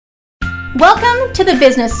Welcome to the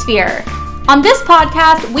Business Sphere. On this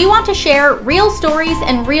podcast, we want to share real stories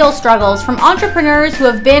and real struggles from entrepreneurs who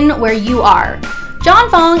have been where you are. John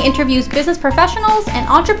Fong interviews business professionals and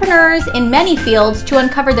entrepreneurs in many fields to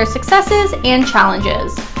uncover their successes and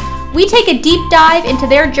challenges. We take a deep dive into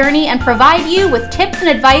their journey and provide you with tips and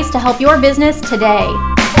advice to help your business today.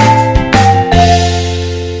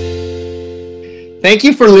 Thank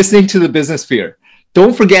you for listening to the Business Sphere.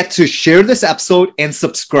 Don't forget to share this episode and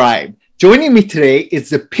subscribe. Joining me today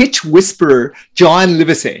is the pitch whisperer, John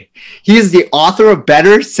Livesay. He is the author of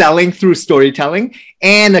Better Selling Through Storytelling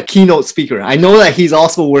and a keynote speaker. I know that he's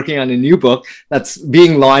also working on a new book that's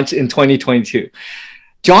being launched in 2022.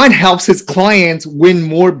 John helps his clients win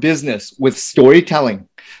more business with storytelling.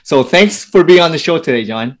 So thanks for being on the show today,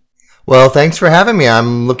 John. Well, thanks for having me.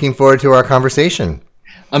 I'm looking forward to our conversation.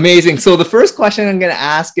 Amazing. So the first question I'm going to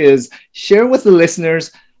ask is, share with the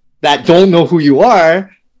listeners that don't know who you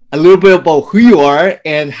are, a little bit about who you are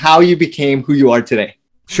and how you became who you are today.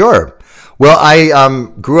 Sure. Well,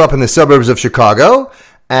 I grew up in the suburbs of Chicago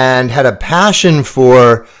and had a passion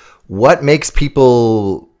for what makes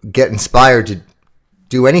people get inspired to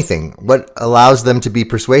do anything, what allows them to be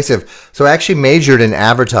persuasive. So I actually majored in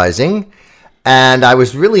advertising, and I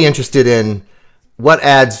was really interested in what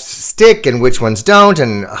ads stick and which ones don't,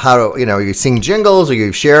 and how you sing jingles or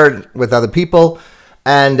you share it with other people.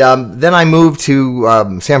 And then I moved to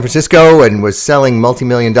San Francisco and was selling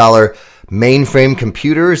multi-million-dollar mainframe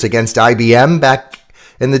computers against IBM back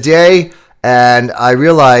in the day. And I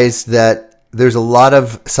realized that there's a lot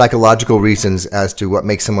of psychological reasons as to what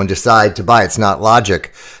makes someone decide to buy. It's not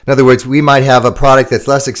logic. In other words, we might have a product that's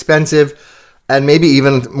less expensive and maybe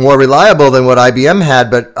even more reliable than what IBM had,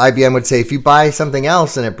 but IBM would say, if you buy something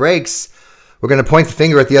else and it breaks, we're going to point the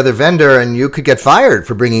finger at the other vendor and you could get fired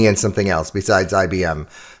for bringing in something else besides IBM.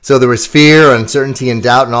 So there was fear, uncertainty, and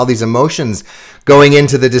doubt and all these emotions going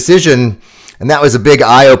into the decision. And that was a big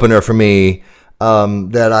eye-opener for me,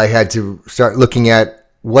 that I had to start looking at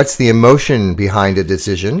what's the emotion behind a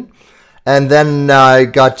decision. And then I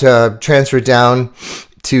got transferred down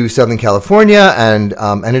to Southern California and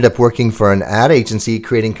ended up working for an ad agency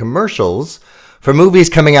creating commercials for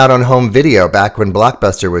movies coming out on home video back when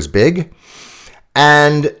Blockbuster was big.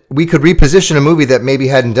 And we could reposition a movie that maybe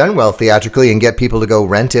hadn't done well theatrically and get people to go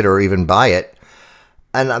rent it or even buy it.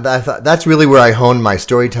 And I thought that's really where I honed my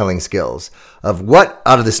storytelling skills of what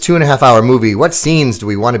out of this 2.5-hour movie, what scenes do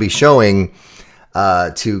we want to be showing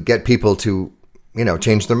to get people to,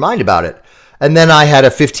 change their mind about it. And then I had a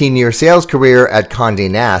 15-year sales career at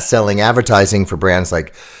Condé Nast selling advertising for brands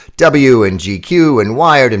like W and GQ and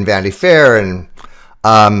Wired and Vanity Fair. And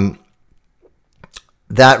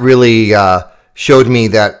that really showed me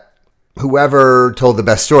that whoever told the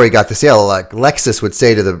best story got the sale. Like Lexus would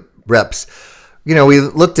say to the reps, we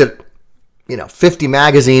looked at, 50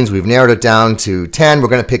 magazines. We've narrowed it down to 10. We're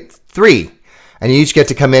going to pick 3. And you each get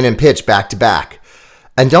to come in and pitch back to back.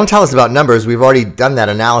 And don't tell us about numbers. We've already done that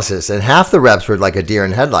analysis. And half the reps were like a deer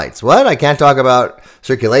in headlights. What? I can't talk about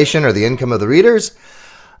circulation or the income of the readers?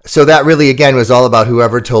 So that really, again, was all about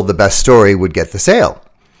whoever told the best story would get the sale.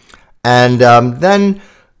 And then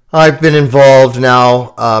I've been involved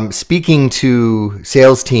now speaking to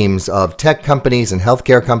sales teams of tech companies and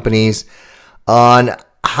healthcare companies on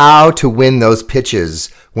how to win those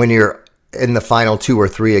pitches when you're in the final 2 or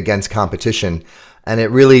 3 against competition. And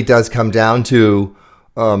it really does come down to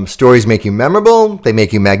stories make you memorable, they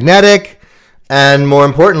make you magnetic, and more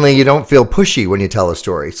importantly, you don't feel pushy when you tell a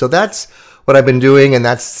story. So that's what I've been doing, and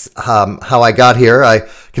that's how I got here. I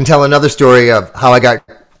can tell another story of how I got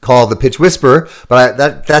called the pitch whisperer, but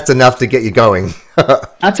that's enough to get you going.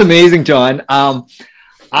 That's amazing, John.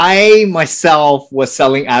 I myself was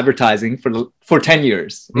selling advertising for 10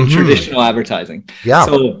 years in traditional advertising. Yeah.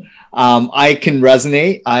 So I can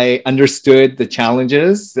resonate. I understood the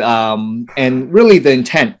challenges and really the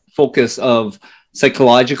intent, focus of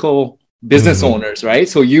psychological business owners, right?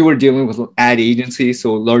 So you were dealing with ad agencies,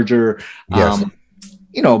 so larger, yes.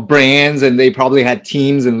 Brands, and they probably had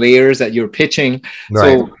teams and layers that you're pitching.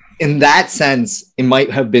 Right. So in that sense, it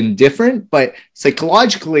might have been different, but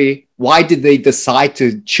psychologically, why did they decide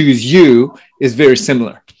to choose you is very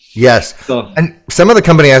similar. Yes. And some of the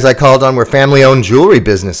companies I called on were family-owned jewelry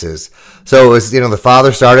businesses. So it was, the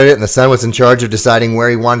father started it and the son was in charge of deciding where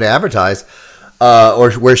he wanted to advertise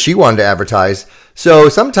or where she wanted to advertise. So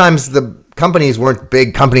sometimes the companies weren't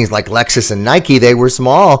big companies like Lexus and Nike. They were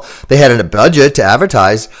small. They had a budget to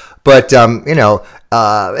advertise. But,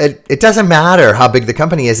 it doesn't matter how big the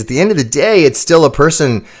company is. At the end of the day, it's still a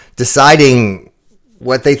person deciding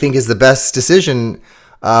what they think is the best decision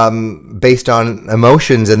based on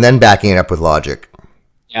emotions and then backing it up with logic.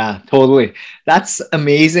 Yeah, totally. That's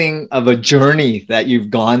amazing of a journey that you've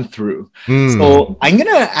gone through. So I'm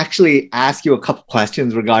going to actually ask you a couple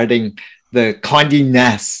questions regarding the Condé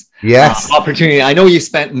Nast Yes. opportunity. I know you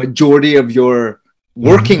spent majority of your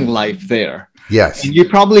working life there. Yes. And you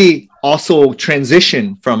probably also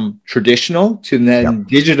transitioned from traditional to then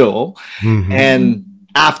digital and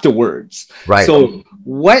afterwards. Right. So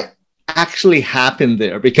what actually happened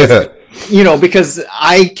there? Because because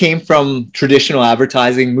I came from traditional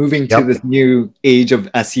advertising, moving to this new age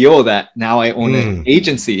of SEO that now I own an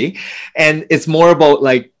agency. And it's more about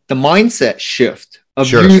like the mindset shift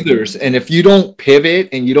of users. And if you don't pivot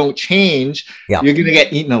and you don't change, you're going to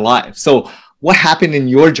get eaten alive. So what happened in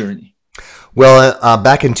your journey? Well,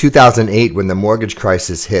 back in 2008, when the mortgage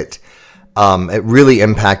crisis hit, it really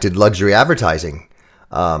impacted luxury advertising.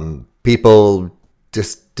 People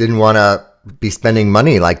just didn't want to be spending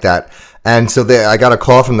money like that. And so I got a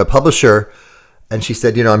call from the publisher, and she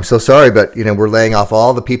said, I'm so sorry, but, we're laying off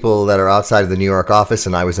all the people that are outside of the New York office,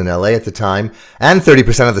 and I was in LA at the time, and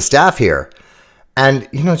 30% of the staff here. And,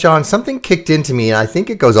 John, something kicked into me, and I think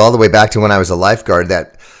it goes all the way back to when I was a lifeguard,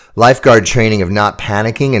 that lifeguard training of not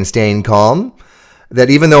panicking and staying calm, that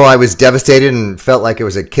even though I was devastated and felt like it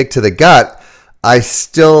was a kick to the gut, I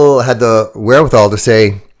still had the wherewithal to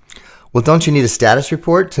say, well, don't you need a status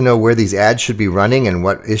report to know where these ads should be running and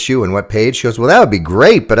what issue and what page? She goes, well, that would be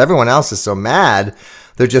great, but everyone else is so mad,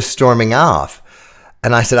 they're just storming off.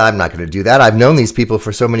 And I said, I'm not going to do that. I've known these people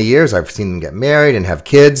for so many years. I've seen them get married and have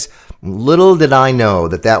kids. Little did I know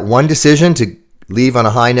that one decision to leave on a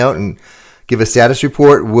high note and give a status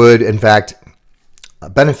report would, in fact,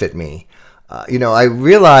 benefit me. I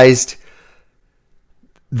realized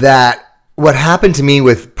that what happened to me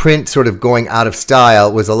with print sort of going out of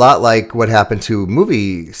style was a lot like what happened to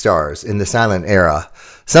movie stars in the silent era.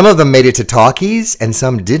 Some of them made it to talkies and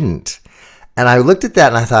some didn't. And I looked at that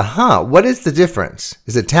and I thought, what is the difference?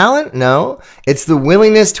 Is it talent? No. It's the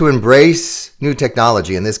willingness to embrace new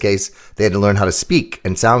technology. In this case, they had to learn how to speak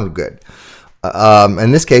and sound good.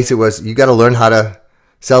 In this case, it was you got to learn how to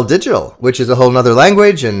sell digital, which is a whole nother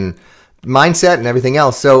language and mindset and everything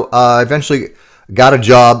else. So I eventually got a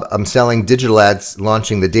job selling digital ads,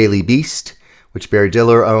 launching the Daily Beast, which Barry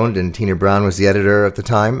Diller owned, and Tina Brown was the editor at the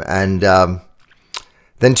time. And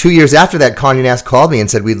then 2 years after that, Condé Nast called me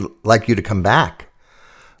and said, we'd like you to come back.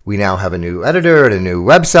 We now have a new editor and a new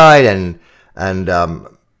website. And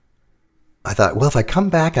I thought, well, if I come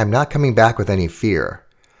back, I'm not coming back with any fear.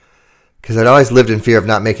 Because I'd always lived in fear of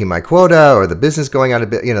not making my quota or the business going out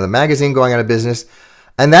of the magazine going out of business.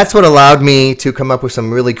 And that's what allowed me to come up with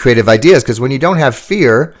some really creative ideas. Because when you don't have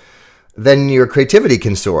fear, then your creativity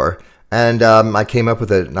can soar. And I came up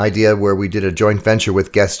with an idea where we did a joint venture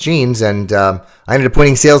with Guess Jeans, and I ended up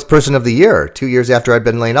winning Salesperson of the Year 2 years after I'd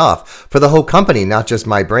been laid off for the whole company, not just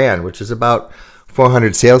my brand, which is about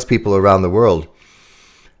 400 salespeople around the world.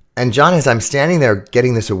 And John, as I'm standing there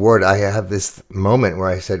getting this award, I have this moment where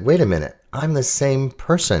I said, wait a minute, I'm the same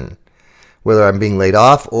person, whether I'm being laid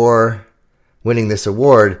off or winning this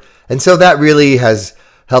award. And so that really has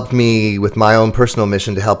helped me with my own personal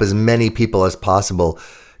mission to help as many people as possible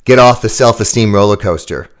get off the self-esteem roller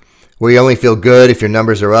coaster, where you only feel good if your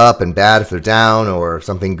numbers are up and bad if they're down, or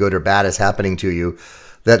something good or bad is happening to you.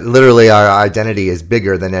 That literally our identity is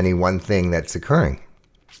bigger than any one thing that's occurring.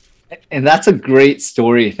 And that's a great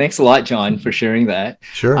story. Thanks a lot, John, for sharing that.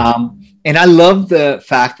 Sure. And I love the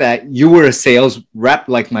fact that you were a sales rep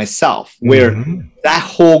like myself, where that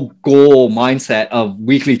whole goal mindset of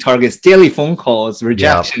weekly targets, daily phone calls,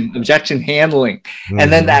 rejection, objection handling,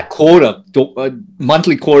 and then that quota,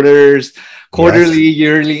 monthly quarters, quarterly,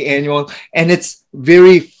 yearly, annual. And it's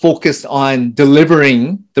very focused on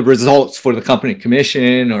delivering the results for the company,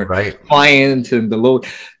 commission or client and the load.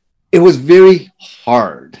 It was very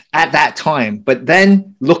hard at that time, but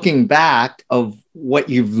then looking back of what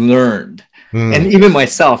you've learned, and even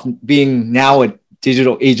myself being now a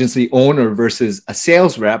digital agency owner versus a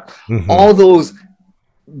sales rep, all those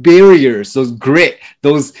barriers, those grit,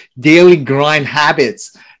 those daily grind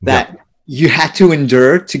habits that you had to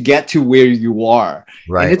endure to get to where you are.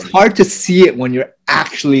 And it's hard to see it when you're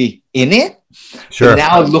actually in it. But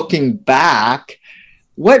now looking back,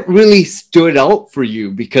 what really stood out for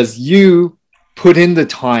you, because you put in the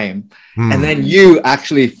time and then you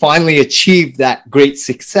actually finally achieved that great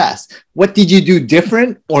success? What did you do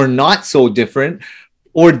different or not so different?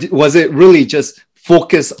 Or was it really just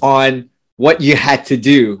focus on what you had to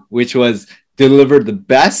do, which was deliver the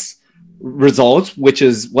best results, which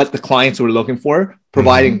is what the clients were looking for,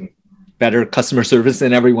 providing better customer service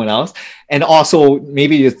than everyone else. And also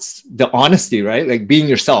maybe it's the honesty, right? Like being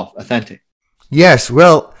yourself, authentic. Yes,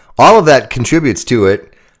 well, all of that contributes to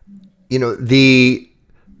it. the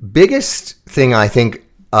biggest thing I think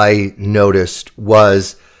I noticed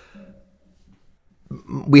was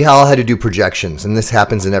we all had to do projections, and this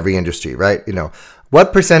happens in every industry, right?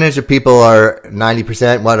 What percentage of people are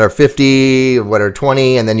 90%, what are 50, what are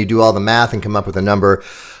 20, and then you do all the math and come up with a number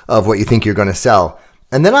of what you think you're going to sell.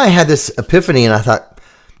 And then I had this epiphany, and I thought,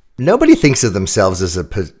 nobody thinks of themselves as a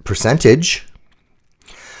percentage.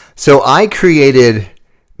 So I created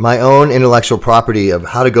my own intellectual property of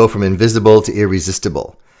how to go from invisible to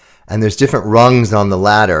irresistible. And there's different rungs on the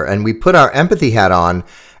ladder. And we put our empathy hat on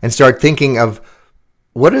and start thinking of,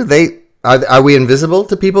 what are they? Are we invisible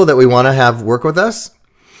to people that we want to have work with us?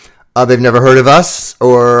 They've never heard of us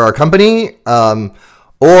or our company?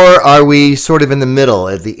 Or are we sort of in the middle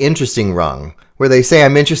at the interesting rung where they say,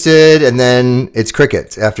 I'm interested, and then it's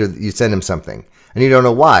crickets after you send them something and you don't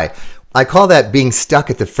know why? I call that being stuck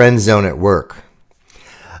at the friend zone at work.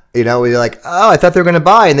 We're like, oh, I thought they were going to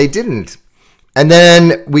buy and they didn't. And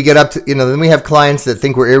then we get up to, then we have clients that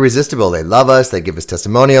think we're irresistible. They love us. They give us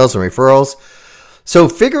testimonials and referrals. So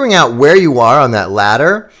figuring out where you are on that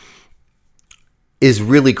ladder is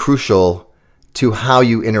really crucial to how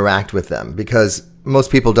you interact with them, because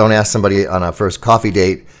most people don't ask somebody on a first coffee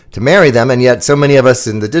date to marry them. And yet so many of us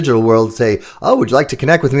in the digital world say, oh, would you like to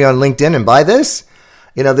connect with me on LinkedIn and buy this?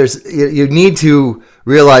 You need to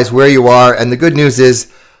realize where you are. And the good news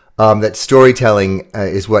is that storytelling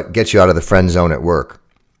is what gets you out of the friend zone at work.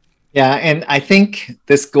 Yeah. And I think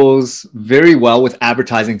this goes very well with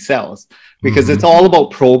advertising sales, because it's all about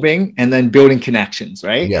probing and then building connections,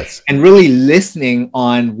 right? Yes. And really listening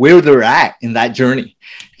on where they're at in that journey.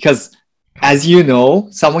 Because as you know,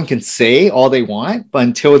 someone can say all they want, but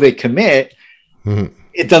until they commit,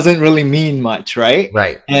 it doesn't really mean much, right?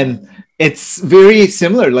 Right. And it's very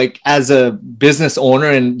similar, like as a business owner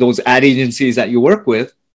and those ad agencies that you work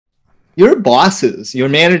with, your bosses, your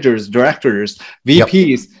managers, directors,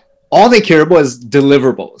 VPs, all they care about is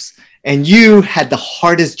deliverables. And you had the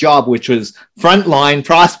hardest job, which was frontline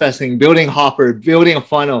prospecting, building a hopper, building a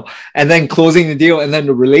funnel, and then closing the deal, and then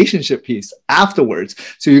the relationship piece afterwards.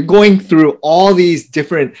 So you're going through all these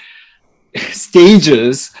different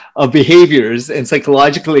stages of behaviors and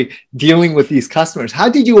psychologically dealing with these customers. How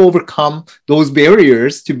did you overcome those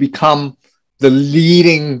barriers to become the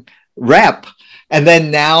leading rep? And then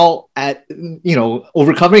now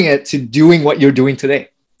overcoming it to doing what you're doing today?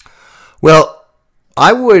 Well,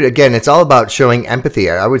 it's all about showing empathy.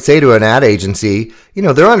 I would say to an ad agency,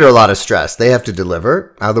 they're under a lot of stress. They have to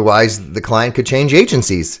deliver. Otherwise, the client could change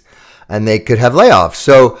agencies and they could have layoffs.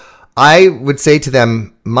 So I would say to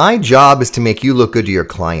them, my job is to make you look good to your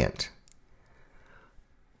client.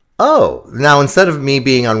 Oh, now instead of me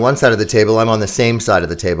being on one side of the table, I'm on the same side of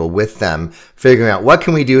the table with them, figuring out what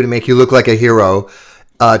can we do to make you look like a hero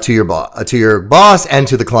to your boss and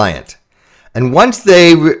to the client. And once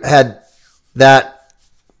they had that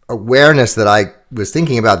awareness that I was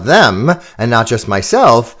thinking about them and not just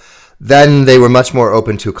myself, then they were much more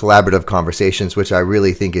open to collaborative conversations, which I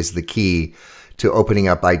really think is the key to opening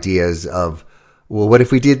up ideas of, well, what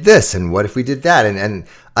if we did this and what if we did that? And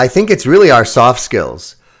I think it's really our soft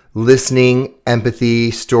skills, listening,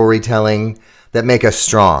 empathy, storytelling, that make us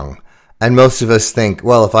strong. And most of us think,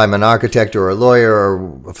 well, if I'm an architect or a lawyer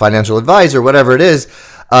or a financial advisor, whatever it is,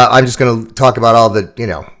 I'm just going to talk about all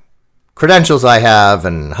the, credentials I have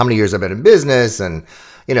and how many years I've been in business and,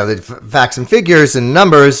 the facts and figures and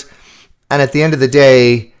numbers. And at the end of the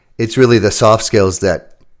day, it's really the soft skills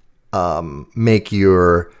that make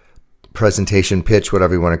your presentation, pitch,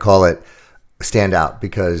 whatever you want to call it, stand out.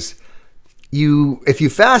 Because if you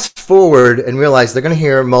fast forward and realize they're going to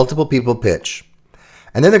hear multiple people pitch,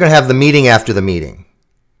 and then they're going to have the meeting after the meeting,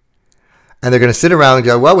 and they're going to sit around and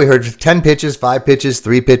go, well, we heard 10 pitches, 5 pitches,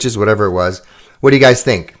 3 pitches, whatever it was. What do you guys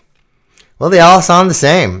think? Well, they all sound the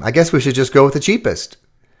same. I guess we should just go with the cheapest.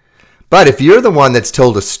 But if you're the one that's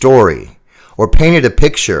told a story or painted a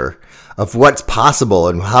picture of what's possible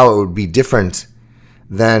and how it would be different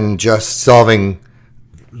than just solving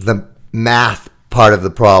the math part of the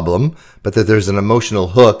problem, but that there's an emotional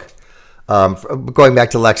hook, going back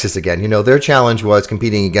to Lexus again, their challenge was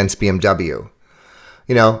competing against BMW.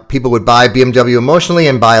 People would buy BMW emotionally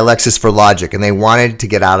and buy a Lexus for logic, and they wanted to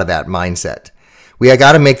get out of that mindset. We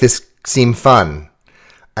got to make this seem fun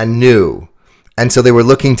and new. And so they were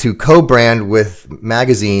looking to co-brand with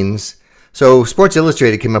magazines. So Sports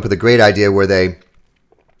Illustrated came up with a great idea where they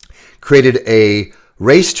created a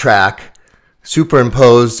racetrack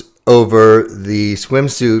superimposed over the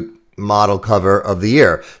swimsuit model cover of the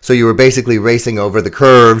year. So you were basically racing over the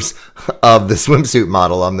curves of the swimsuit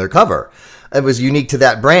model on their cover. it was unique to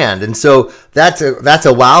that brand. And so that's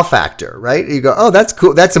a wow factor, right? You go, oh, that's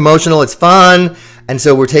cool. That's emotional. It's fun. And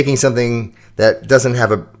so we're taking something that doesn't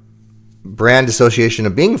have a brand association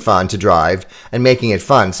of being fun to drive and making it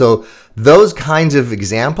fun. So those kinds of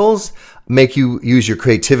examples make you use your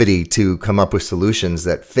creativity to come up with solutions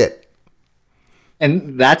that fit.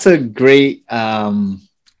 And that's a great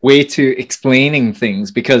way to explaining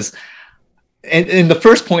things, because and the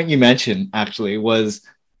first point you mentioned actually was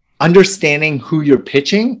understanding who you're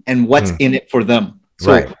pitching and what's in it for them.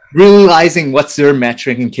 So realizing what's their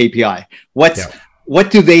metric and KPI,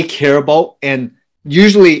 what do they care about? And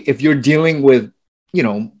usually if you're dealing with,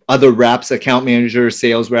 other reps, account managers,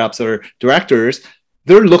 sales reps, or directors,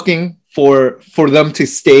 they're looking for them to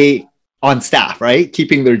stay on staff, right?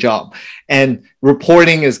 Keeping their job. And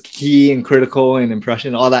reporting is key and critical and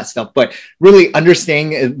impression, all that stuff. But really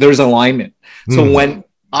understanding there's alignment. So when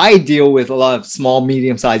I deal with a lot of small,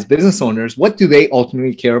 medium-sized business owners, what do they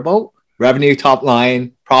ultimately care about? Revenue, top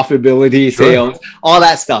line, profitability, sales, all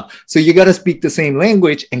that stuff. So you got to speak the same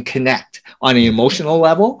language and connect on an emotional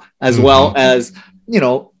level, as well as,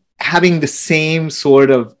 having the same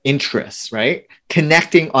sort of interests, right?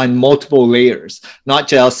 Connecting on multiple layers, not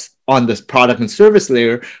just on this product and service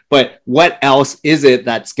layer, but what else is it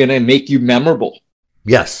that's going to make you memorable?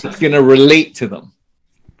 Yes. It's going to relate to them.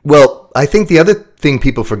 Well, I think the other thing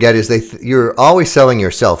people forget is you're always selling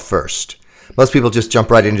yourself first. Most people just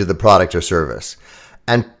jump right into the product or service.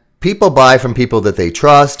 And people buy from people that they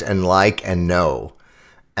trust and like and know.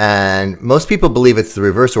 And most people believe it's the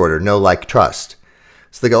reverse order, know, like, trust.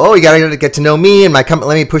 So they go, oh, you got to get to know me and my company.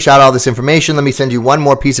 Let me push out all this information. Let me send you one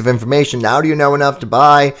more piece of information. Now do you know enough to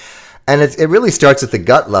buy? And it really starts at the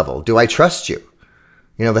gut level. Do I trust you?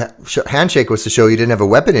 The handshake was to show you didn't have a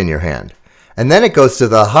weapon in your hand. And then it goes to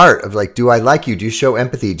the heart of, like, do I like you? Do you show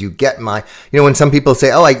empathy? Do you get when some people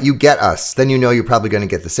say, oh, you get us, then you're probably going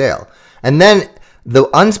to get the sale. And then the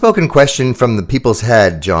unspoken question from the people's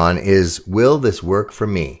head, John, is, will this work for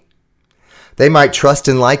me? They might trust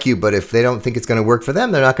and like you, but if they don't think it's going to work for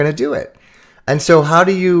them, they're not going to do it. And so how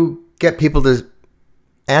do you get people to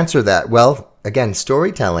answer that? Well, again,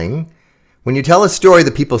 storytelling. When you tell a story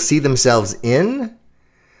that people see themselves in,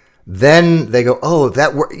 then they go, oh,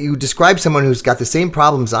 you describe someone who's got the same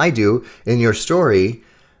problems I do in your story.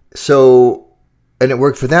 And it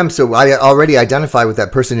worked for them. So I already identify with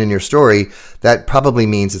that person in your story. That probably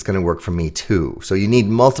means it's going to work for me too. So you need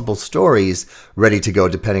multiple stories ready to go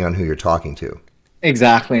depending on who you're talking to.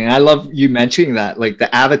 Exactly. And I love you mentioning that, like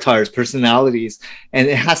the avatars, personalities, and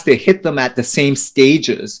it has to hit them at the same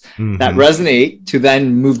stages that resonate to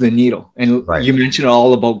then move the needle. And you mentioned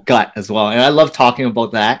all about gut as well. And I love talking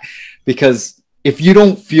about that, because if you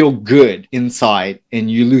don't feel good inside and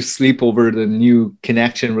you lose sleep over the new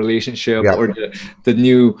connection relationship or the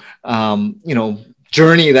new,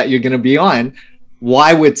 journey that you're going to be on,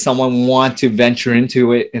 why would someone want to venture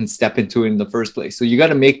into it and step into it in the first place? So you got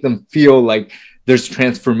to make them feel like there's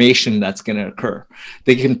transformation that's going to occur.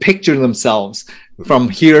 They can picture themselves from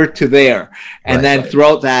here to there. And then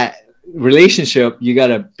throughout that relationship, you got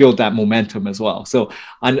to build that momentum as well. So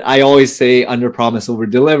I always say under promise, over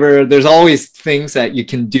deliver. There's always things that you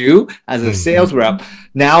can do as a sales rep.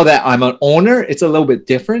 Now that I'm an owner, it's a little bit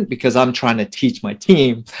different, because I'm trying to teach my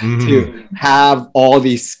team to have all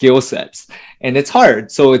these skill sets, and it's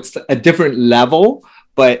hard. So it's a different level,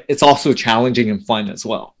 but it's also challenging and fun as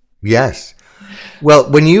well. Yes. Well,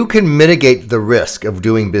 when you can mitigate the risk of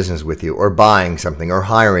doing business with you or buying something or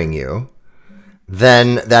hiring you,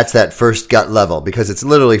 then that's that first gut level, because it's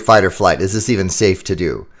literally fight or flight. Is this even safe to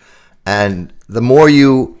do? And the more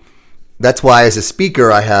that's why as a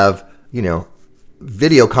speaker, I have,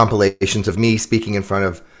 video compilations of me speaking in front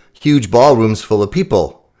of huge ballrooms full of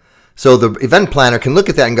people. So the event planner can look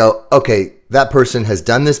at that and go, okay, that person has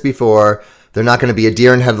done this before. They're not going to be a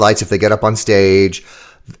deer in headlights if they get up on stage.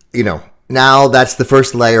 Now that's the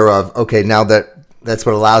first layer of, okay, now that's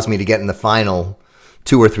what allows me to get in the final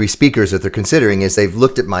 2 or 3 speakers that they're considering, is they've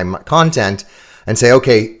looked at my content and say,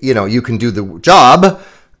 okay, you can do the job.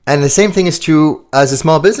 And the same thing is true as a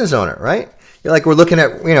small business owner, right? We're looking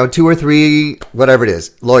at, 2 or 3, whatever it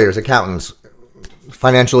is, lawyers, accountants,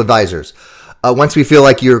 financial advisors. Once we feel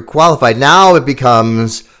like you're qualified, now it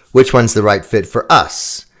becomes which one's the right fit for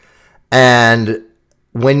us. And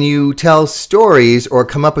when you tell stories or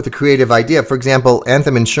come up with a creative idea, for example,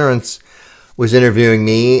 Anthem Insurance was interviewing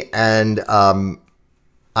me, and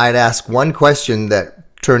I'd ask one question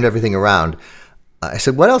that turned everything around. I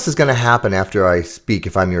said, what else is going to happen after I speak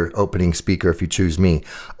if I'm your opening speaker, if you choose me?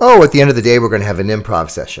 Oh, at the end of the day, we're going to have an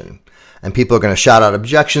improv session. And people are going to shout out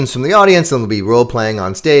objections from the audience, and they'll be role-playing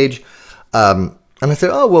on stage. And I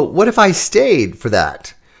said, oh, well, what if I stayed for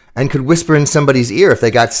that and could whisper in somebody's ear if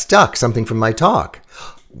they got stuck, something from my talk?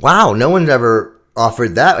 Wow, no one ever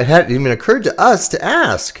offered that. It hadn't even occurred to us to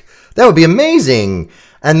ask. That would be amazing.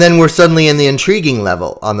 And then we're suddenly in the intriguing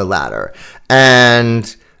level on the ladder.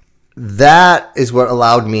 And that is what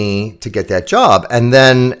allowed me to get that job. And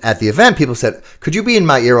then at the event, people said, could you be in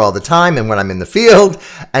my ear all the time? And when I'm in the field,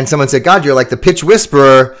 and someone said, God, you're like the pitch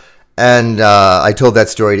whisperer. And I told that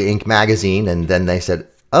story to Inc. magazine. And then they said,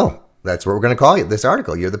 oh, that's what we're going to call you, this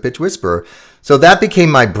article. You're the pitch whisperer. So that became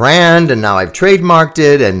my brand. And now I've trademarked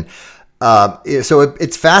it. And so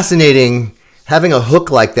it's fascinating. Having a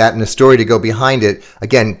hook like that and a story to go behind it,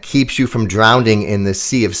 again, keeps you from drowning in the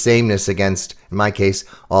sea of sameness against, in my case,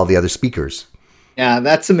 all the other speakers. Yeah,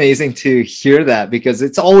 that's amazing to hear that, because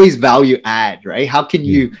it's always value add, right? How can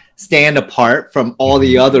you stand apart from all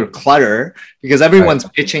the other clutter? Because everyone's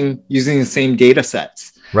pitching using the same data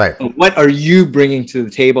sets. Right. But what are you bringing to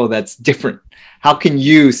the table that's different? How can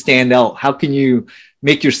you stand out? How can you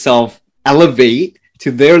make yourself elevate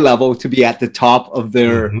to their level to be at the top of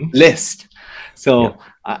their list? So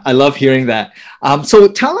I love hearing that. So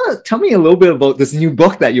tell me a little bit about this new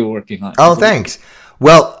book that you're working on. Oh, thanks.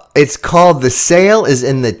 Well, it's called The Sale is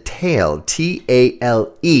in the Tale,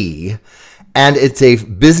 Tale, and it's a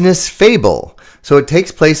business fable. So it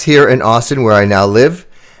takes place here in Austin, where I now live.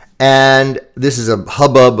 And this is a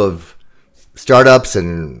hubbub of startups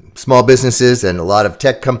and small businesses and a lot of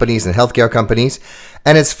tech companies and healthcare companies.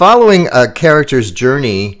 And it's following a character's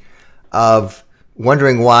journey of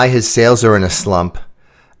wondering why his sales are in a slump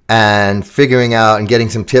and figuring out and getting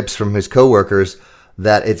some tips from his coworkers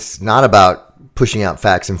that it's not about pushing out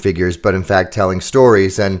facts and figures, but in fact telling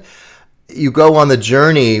stories. And you go on the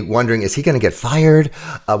journey wondering, is he going to get fired?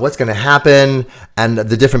 What's going to happen? And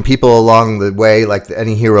the different people along the way, like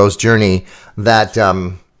any hero's journey, that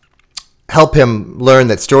help him learn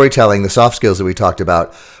that storytelling, the soft skills that we talked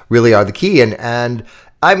about, really are the key. And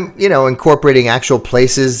I'm, incorporating actual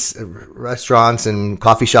places, restaurants and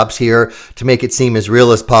coffee shops here to make it seem as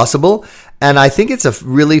real as possible. And I think it's a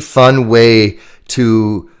really fun way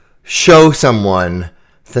to show someone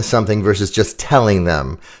something versus just telling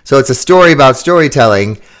them. So it's a story about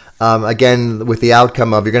storytelling. Again, with the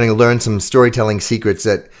outcome of you're going to learn some storytelling secrets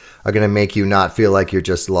that are going to make you not feel like you're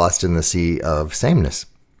just lost in the sea of sameness.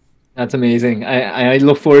 That's amazing. I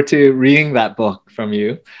look forward to reading that book from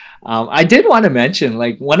you. I did want to mention,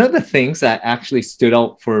 like, one of the things that actually stood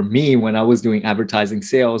out for me when I was doing advertising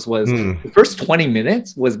sales was the first 20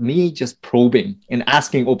 minutes was me just probing and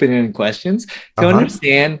asking open-ended questions to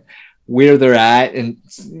understand where they're at and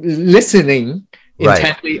listening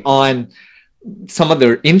intently on some of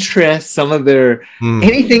their interests, some of their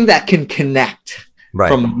anything that can connect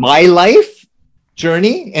from my life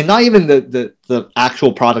journey, and not even the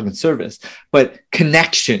actual product and service, but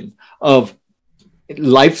connection of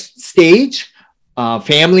life stage,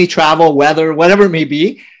 family, travel, weather, whatever it may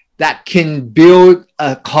be, that can build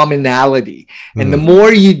a commonality. And the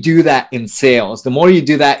more you do that in sales, the more you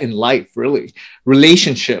do that in life, really,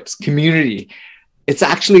 relationships, community, it's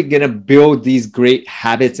actually going to build these great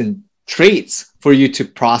habits and traits for you to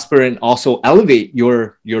prosper and also elevate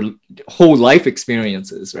your whole life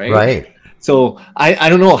experiences, right? Right. So I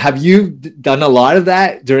don't know, have you done a lot of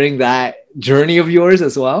that during that journey of yours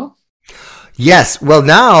as well? Yes. Well,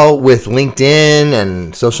 now with LinkedIn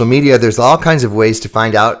and social media, there's all kinds of ways to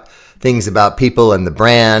find out things about people and the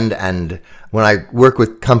brand. And when I work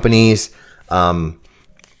with companies,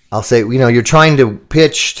 I'll say, you're trying to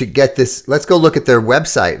pitch to get this. Let's go look at their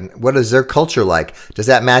website. What is their culture like? Does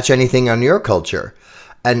that match anything on your culture?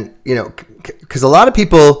 And, because a lot of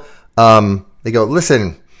people, they go,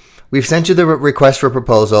 listen, we've sent you the request for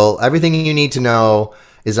proposal. Everything you need to know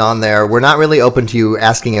is on there. We're not really open to you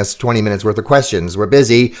asking us 20 minutes worth of questions. We're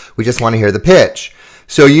busy. We just want to hear the pitch.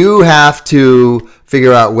 So you have to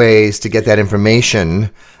figure out ways to get that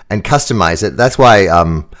information and customize it. That's why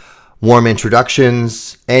warm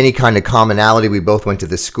introductions, any kind of commonality. We both went to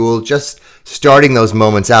this school, just starting those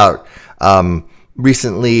moments out.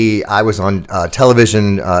 Recently, I was on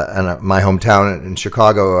television in my hometown in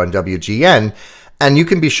Chicago on WGN, and you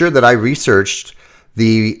can be sure that I researched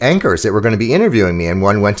the anchors that were going to be interviewing me, and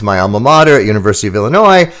one went to my alma mater at University of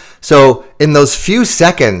Illinois. So in those few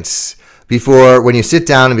seconds before, when you sit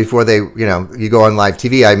down and before they, you go on live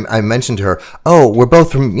TV, I mentioned to her, oh, we're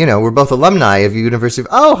both alumni of University of,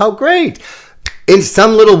 oh, how great. In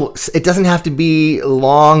some little, it doesn't have to be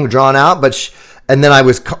long, drawn out, but and then I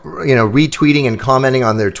was, retweeting and commenting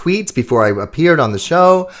on their tweets before I appeared on the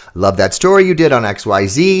show. Love that story you did on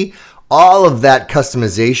XYZ. all of that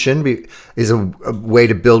customization is a way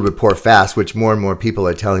to build rapport fast, which more and more people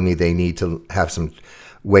are telling me they need to have some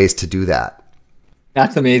ways to do that.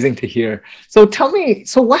 That's amazing to hear. So tell me,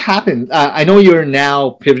 so what happened? I know you're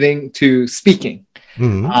now pivoting to speaking.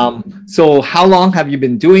 Mm-hmm. So how long have you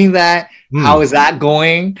been doing that? How is that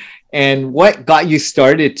going? And what got you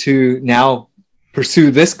started to now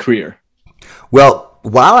pursue this career? Well,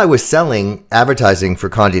 while I was selling advertising for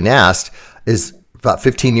Condé Nast, is about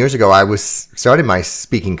 15 years ago, I was started my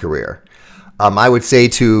speaking career. I would say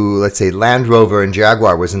to, let's say, Land Rover and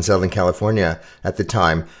Jaguar was in Southern California at the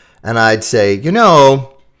time. And I'd say, you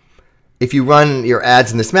know, if you run your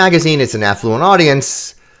ads in this magazine, it's an affluent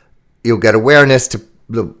audience. You'll get awareness to,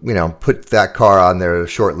 you know, put that car on their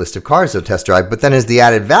short list of cars they'll test drive. But then as the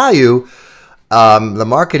added value, the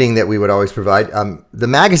marketing that we would always provide, the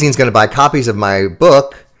magazine's going to buy copies of my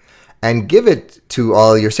book and give it to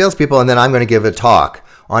all your salespeople. And then I'm going to give a talk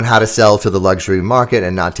on how to sell to the luxury market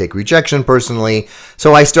and not take rejection personally.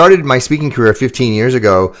 So I started my speaking career 15 years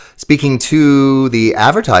ago, speaking to the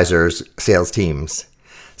advertisers' sales teams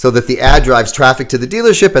so that the ad drives traffic to the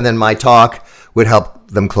dealership, and then my talk would help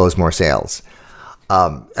them close more sales.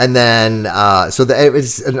 And then, it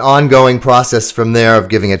was an ongoing process from there of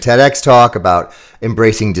giving a TEDx talk about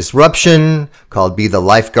embracing disruption called Be the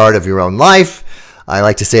Lifeguard of Your Own Life. I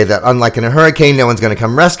like to say that unlike in a hurricane, no one's going to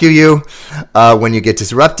come rescue you when you get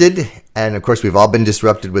disrupted. And of course, we've all been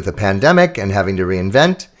disrupted with a pandemic and having to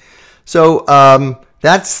reinvent. So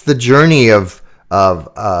that's the journey of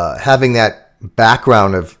having that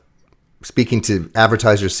background of speaking to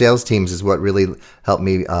advertiser sales teams is what really helped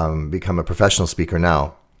me become a professional speaker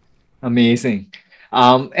now. Amazing.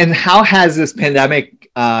 And how has this pandemic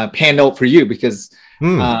panned out for you? Because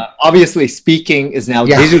obviously speaking is now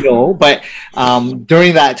digital, but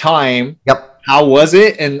during that time, how was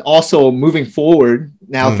it? And also moving forward,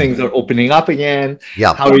 now things are opening up again.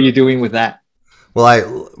 How are you doing with that? Well, I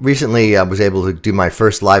recently was able to do my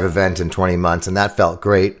first live event in 20 months, and that felt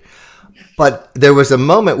great. But there was a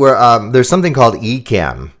moment where there's something called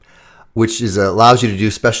eCam, which allows you to do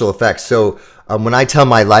special effects. So when I tell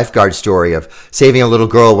my lifeguard story of saving a little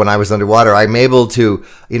girl when I was underwater, I'm able to,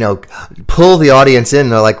 pull the audience in.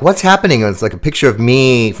 They're like, what's happening? And it's like a picture of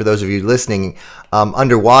me, for those of you listening,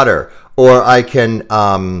 underwater. Or I can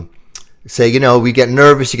say, we get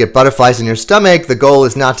nervous, you get butterflies in your stomach. The goal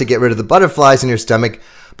is not to get rid of the butterflies in your stomach,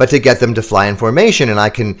 but to get them to fly in formation. And I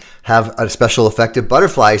can have a special effect of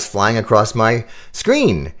butterflies flying across my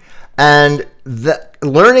screen. And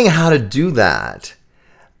learning how to do that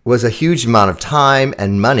was a huge amount of time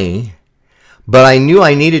and money, but I knew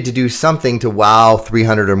I needed to do something to wow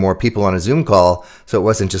 300 or more people on a Zoom call, so it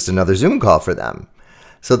wasn't just another Zoom call for them.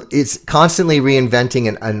 So it's constantly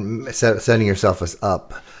reinventing and setting yourself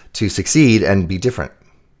up to succeed and be different.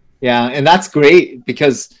 Yeah, and that's great,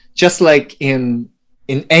 because just like in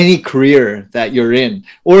any career that you're in,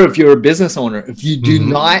 or if you're a business owner, if you do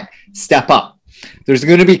not step up, there's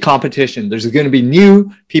going to be competition. There's going to be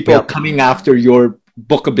new people coming after your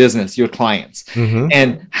book of business, your clients.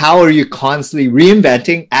 And how are you constantly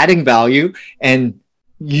reinventing, adding value and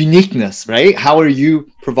uniqueness, right? How are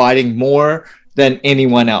you providing more than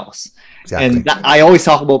anyone else? Exactly. And I always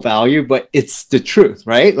talk about value, but it's the truth,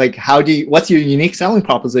 right? Like, what's your unique selling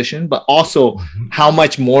proposition, but also how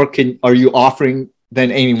much more are you offering than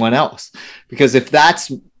anyone else? Because if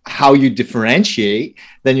that's how you differentiate,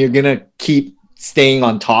 then you're going to keep staying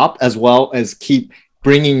on top, as well as keep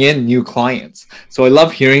bringing in new clients. So I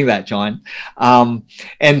love hearing that, John.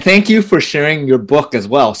 And thank you for sharing your book as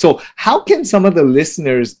well. So how can some of the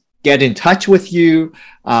listeners get in touch with you,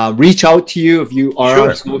 reach out to you if you are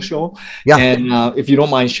on social? And if you don't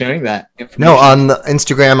mind sharing that information. No, on the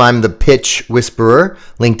Instagram, I'm the Pitch Whisperer.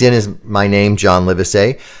 LinkedIn is my name, John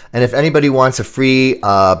Livesay. And if anybody wants a free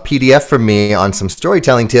PDF from me on some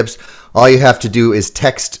storytelling tips, all you have to do is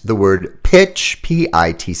text the word pitch,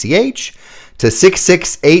 P-I-T-C-H, to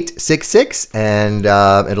 66866, and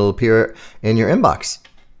it'll appear in your inbox.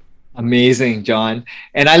 Amazing, John.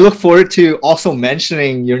 And I look forward to also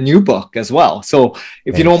mentioning your new book as well. So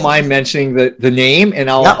if you don't mind mentioning the name, and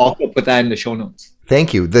I'll also put that in the show notes.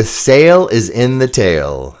 Thank you. The Sale is in the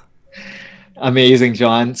Tail. Amazing,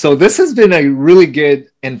 John. So this has been a really good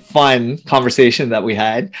and fun conversation that we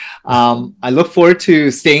had. I look forward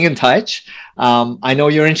to staying in touch. I know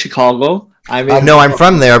you're in Chicago. No, I'm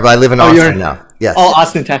from there, but I live in Austin now. Yes. Oh,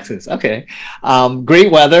 Austin, Texas. Okay.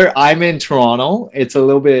 Great weather. I'm in Toronto. It's a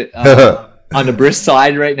little bit on the brisk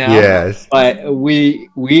side right now. Yes. But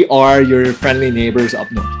we are your friendly neighbors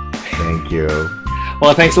up north. Thank you.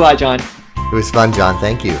 Well, thanks a lot, John. It was fun, John.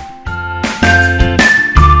 Thank you.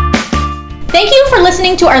 Thank you for listening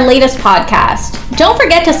listening to our latest podcast. Don't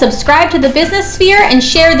forget to subscribe to the Business Sphere and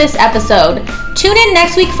share this episode. Tune in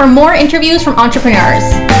next week for more interviews from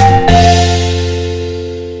entrepreneurs.